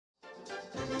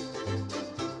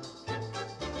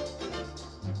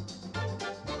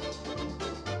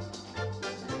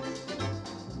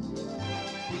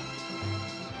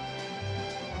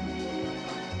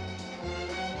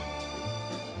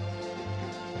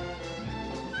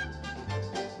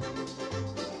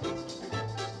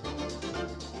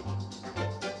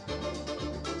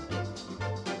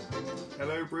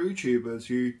brew tubers,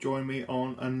 you join me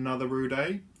on another brew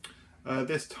day.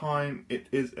 This time it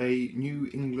is a New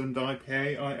England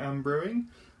IPA I am brewing,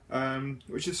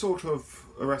 which is sort of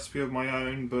a recipe of my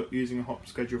own but using a hop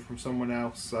schedule from someone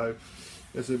else, so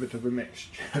there's a bit of a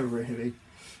mixture really.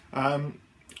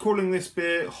 Calling this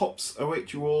beer Hops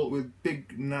Await You All with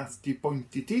Big Nasty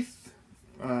Pointy Teeth,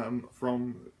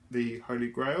 from the Holy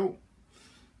Grail.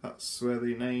 That's where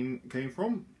the name came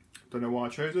from. Don't know why I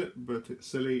chose it, but it's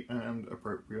silly and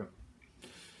appropriate.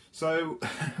 So,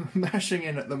 mashing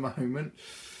in at the moment.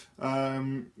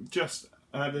 Just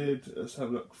added, let's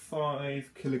have a look,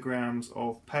 5 kilograms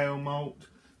of pale malt,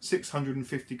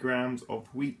 650 grams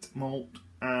of wheat malt,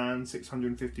 and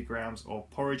 650 grams of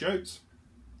porridge oats.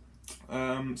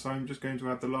 So I'm just going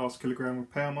to add the last kilogram of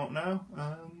pale malt now,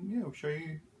 and yeah, I'll show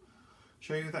you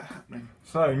that happening.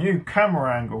 So, new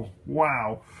camera angle,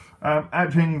 wow.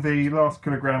 Adding the last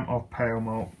kilogram of pale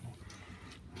malt.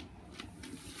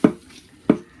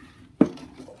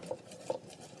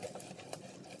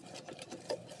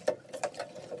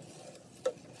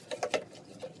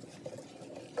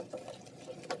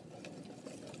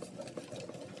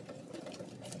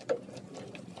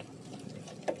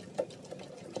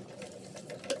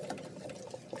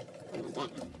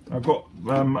 I've got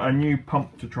a new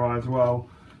pump to try as well.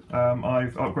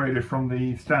 I've upgraded from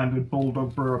the standard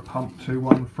Bulldog Brewer pump to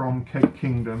one from Cake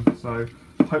Kingdom, so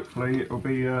hopefully it'll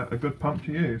be a good pump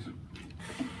to use.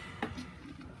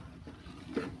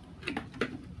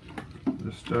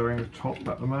 Just stirring the top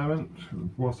at the moment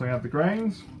whilst I add the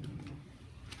grains.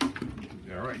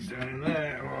 Go right down in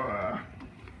there.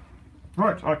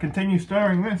 Right, I continue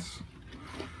stirring this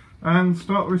and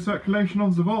start the recirculation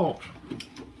of the vault.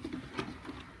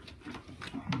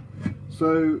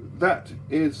 So that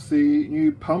is the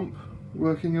new pump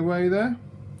working away there.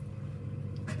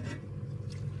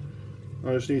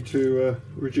 I just need to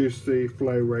reduce the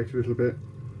flow rate a little bit.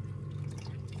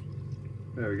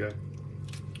 There we go.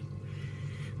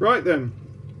 Right then,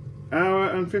 hour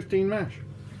and 15 mash.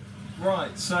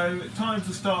 Right, so time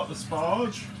to start the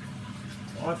sparge.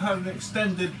 I've had an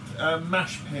extended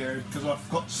mash period because I've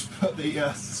got to put the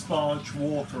sparge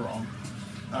water on.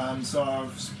 So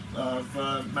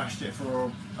I've mashed it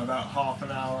for about half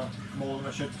an hour more than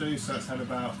I should do, so it's had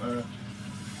about an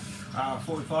hour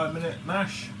 45-minute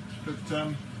mash. But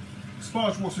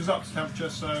sparge water is up to temperature,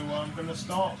 so I'm going to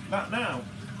start that now.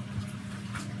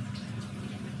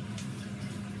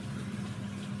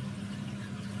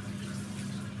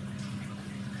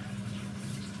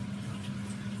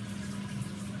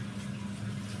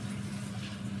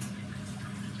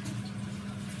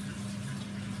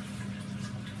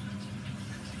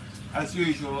 As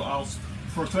usual,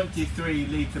 for a 23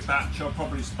 litre batch, I'll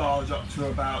probably sparge up to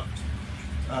about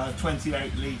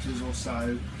 28 litres or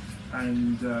so,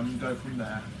 and go from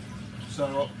there.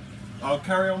 So I'll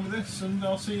carry on with this, and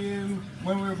I'll see you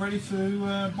when we're ready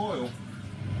to boil.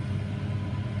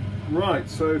 Right,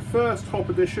 so first hop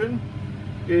addition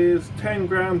is 10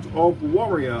 grams of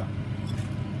Warrior.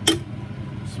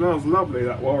 Smells lovely,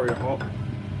 that Warrior hop.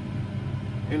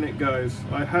 In it goes.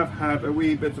 I have had a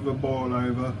wee bit of a boil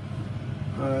over.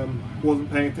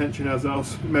 Wasn't paying attention as I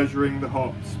was measuring the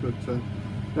hops, but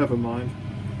never mind.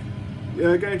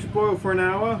 Going to boil for an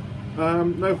hour.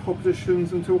 No hop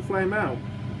additions until flame out.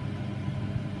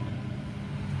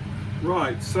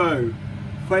 Right, so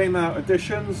flame out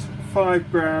additions: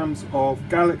 5 grams of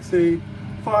Galaxy,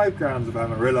 5 grams of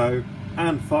Amarillo,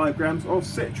 and 5 grams of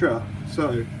Citra.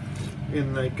 So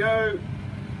in they go,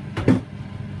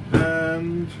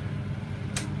 and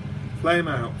flame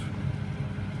out.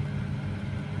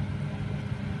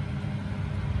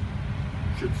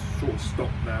 Should sort of stop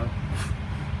now.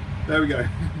 There we go.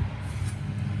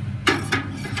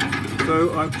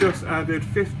 So I've just added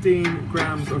 15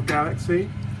 grams of Galaxy,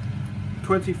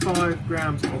 25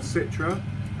 grams of Citra,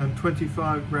 and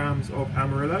 25 grams of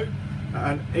Amarillo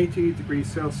at an 80 degrees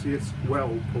Celsius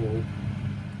well pour.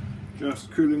 Just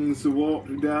cooling the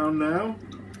water down now.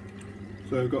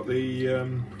 So I've got the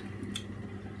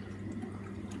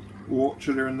water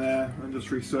chiller in there and just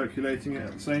recirculating it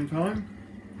at the same time.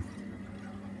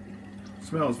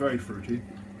 Smells very fruity.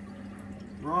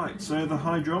 Right, so the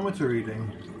hydrometer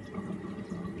reading.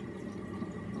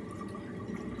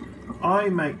 I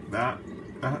make that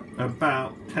at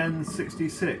about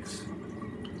 1066.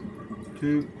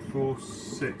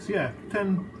 246. Yeah,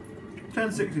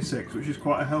 1066, which is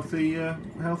quite a healthy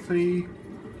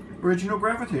original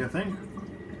gravity, I think.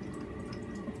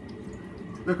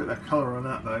 Look at that colour on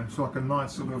that though. It's like a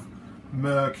nice sort of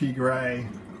murky grey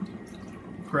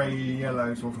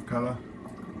yellow sort of colour.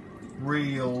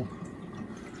 Real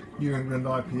New England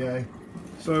IPA.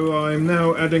 So I'm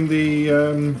now adding the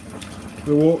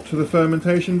wort to the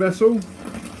fermentation vessel,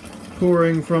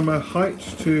 pouring from a height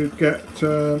to get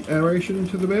aeration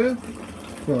into the beer,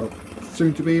 well,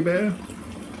 soon to be beer.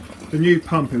 The new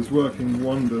pump is working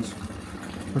wonders.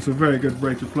 That's a very good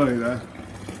rate of play there.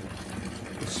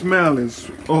 The smell is,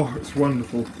 oh, it's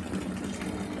wonderful.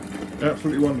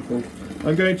 Absolutely wonderful.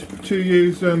 I'm going to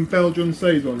use Belgian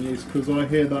Saison yeast because I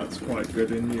hear that's quite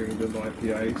good in New England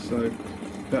IPA, so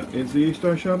that is the yeast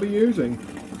I shall be using.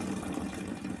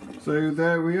 So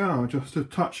there we are, just a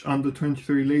touch under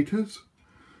 23 litres.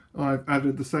 I've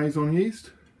added the Saison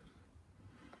yeast,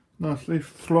 nicely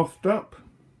frothed up.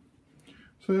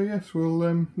 So yes,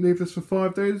 we'll leave this for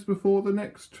 5 days before the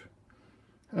next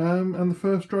and the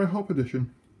first dry hop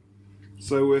edition.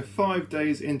 So we're 5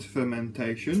 days into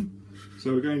fermentation.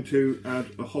 So we're going to add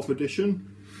a hop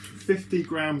addition, 50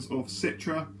 grams of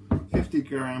Citra, 50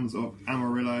 grams of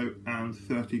Amarillo and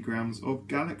 30 grams of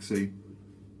Galaxy.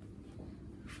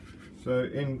 So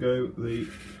in go the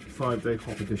 5-day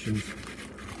hop additions.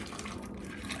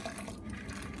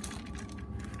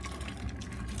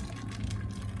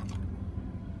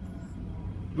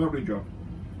 Lovely job.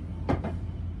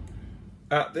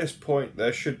 At this point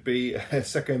there should be a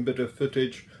second bit of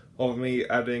footage of me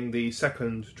adding the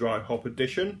second dry hop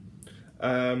addition,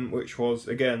 which was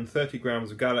again 30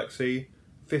 grams of Galaxy,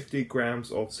 50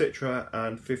 grams of Citra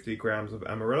and 50 grams of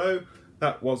Amarillo.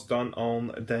 That was done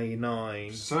on day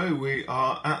 9. So we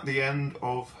are at the end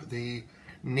of the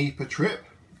NEIPA trip.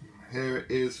 Here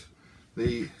is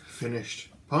the finished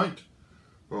pint.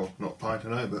 Well, not pint I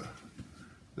know, but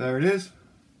there it is.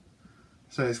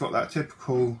 So it's got that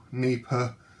typical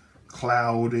NEIPA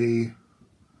cloudy,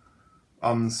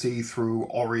 see-through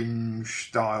orange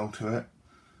style to it.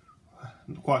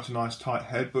 Quite a nice tight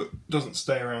head, but doesn't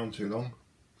stay around too long.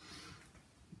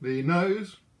 The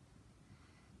nose,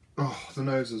 oh, the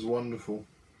nose is wonderful.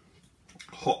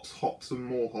 Hops, hops and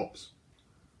more hops.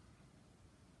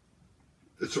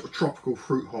 It's sort of tropical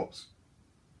fruit hops.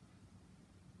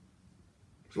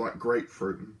 It's like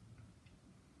grapefruit and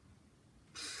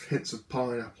hints of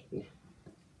pineapple.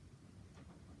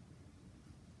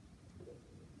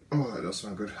 Oh, that does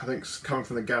sound good. I think it's coming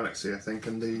from the Galaxy, I think,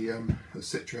 and the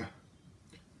Citra.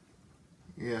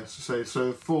 Yeah,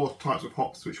 so 4 types of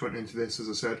hops which went into this, as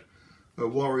I said. A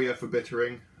Warrior for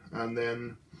bittering, and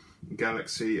then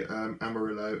Galaxy,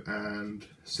 Amarillo and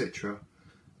Citra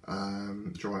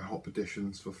dry hop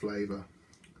additions for flavour.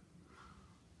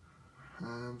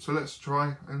 So let's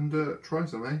try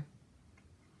some, eh?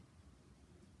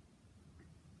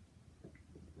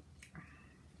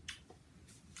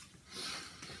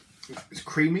 It's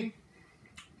creamy,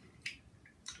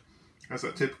 has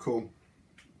that typical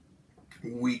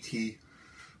wheaty,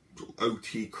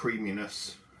 oaty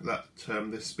creaminess that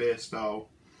this beer style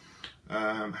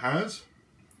has,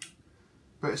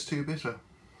 but it's too bitter.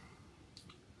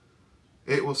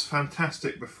 It was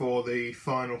fantastic before the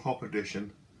final hop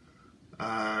addition. You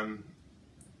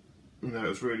know, it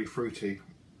was really fruity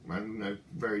and, you know,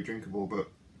 very drinkable, but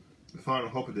the final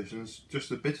hop addition is just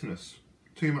the bitterness,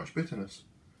 too much bitterness.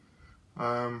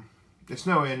 It's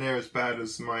nowhere near as bad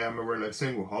as my Amarillo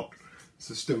single hop.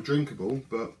 It's still drinkable,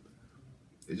 but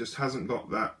it just hasn't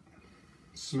got that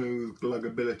smooth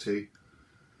glugability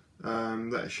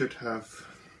that it should have.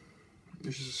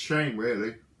 It's just a shame,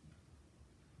 really.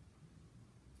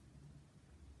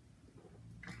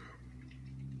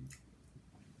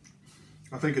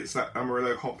 I think it's that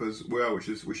Amarillo hop as well, which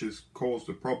has caused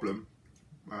a problem.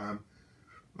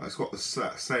 It's got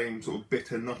the same sort of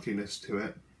bitter nuttiness to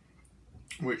it,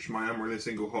 which my Amarillo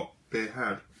single hop beer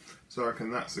had. So I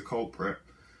reckon that's the culprit.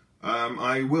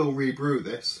 I will rebrew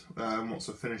this once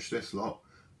I finish this lot,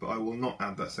 but I will not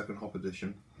add that second hop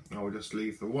addition. I will just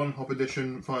leave the 1 hop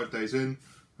addition 5 days in,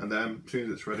 and then as soon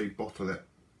as it's ready, bottle it.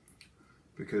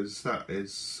 Because that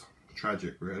is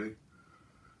tragic, really.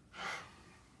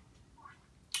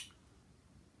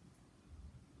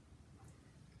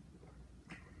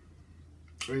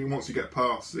 I mean, once you get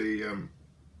past the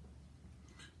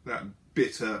that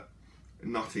bitter,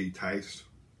 nutty taste,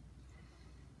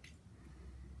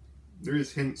 there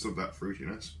is hints of that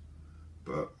fruitiness,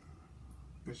 but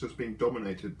it's just being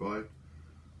dominated by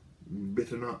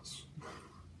bitter nuts.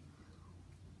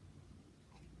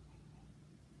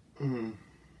 The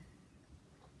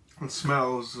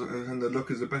smells and the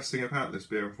look is the best thing about this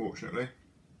beer, unfortunately.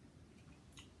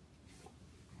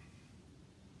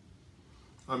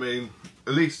 I mean,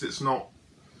 at least it's not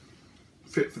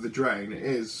fit for the drain. It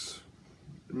is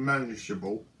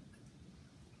manageable.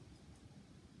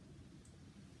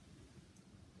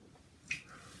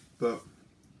 But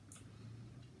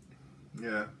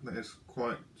Yeah, that is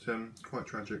quite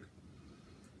tragic.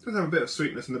 It does have a bit of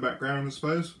sweetness in the background, I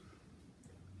suppose,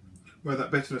 where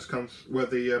that bitterness comes, where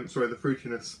the the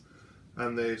fruitiness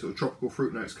and the sort of tropical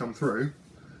fruit notes come through.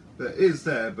 That is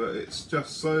there, but it's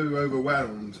just so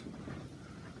overwhelmed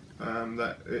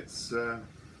that it's not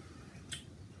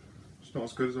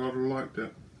as good as I would have liked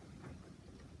it.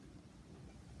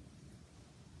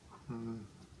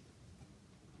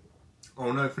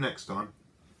 Oh no, for next time.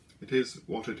 It is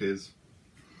what it is.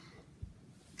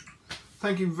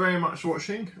 Thank you very much for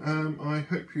watching. I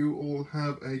hope you all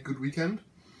have a good weekend.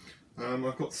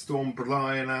 I've got Storm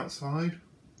Brian outside.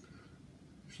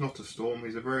 It's not a storm,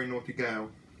 he's a very naughty gal,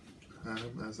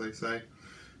 as they say.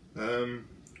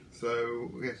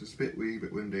 So yes, it's a bit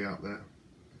windy out there.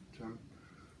 But,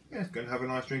 yeah, going to have a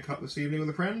nice drink up this evening with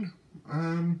a friend.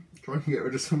 Try and get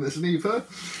rid of some of this NEIPA,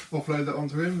 offload that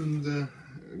onto him,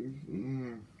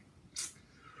 and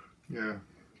yeah,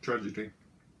 tragedy.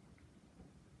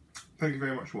 Thank you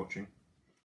very much for watching.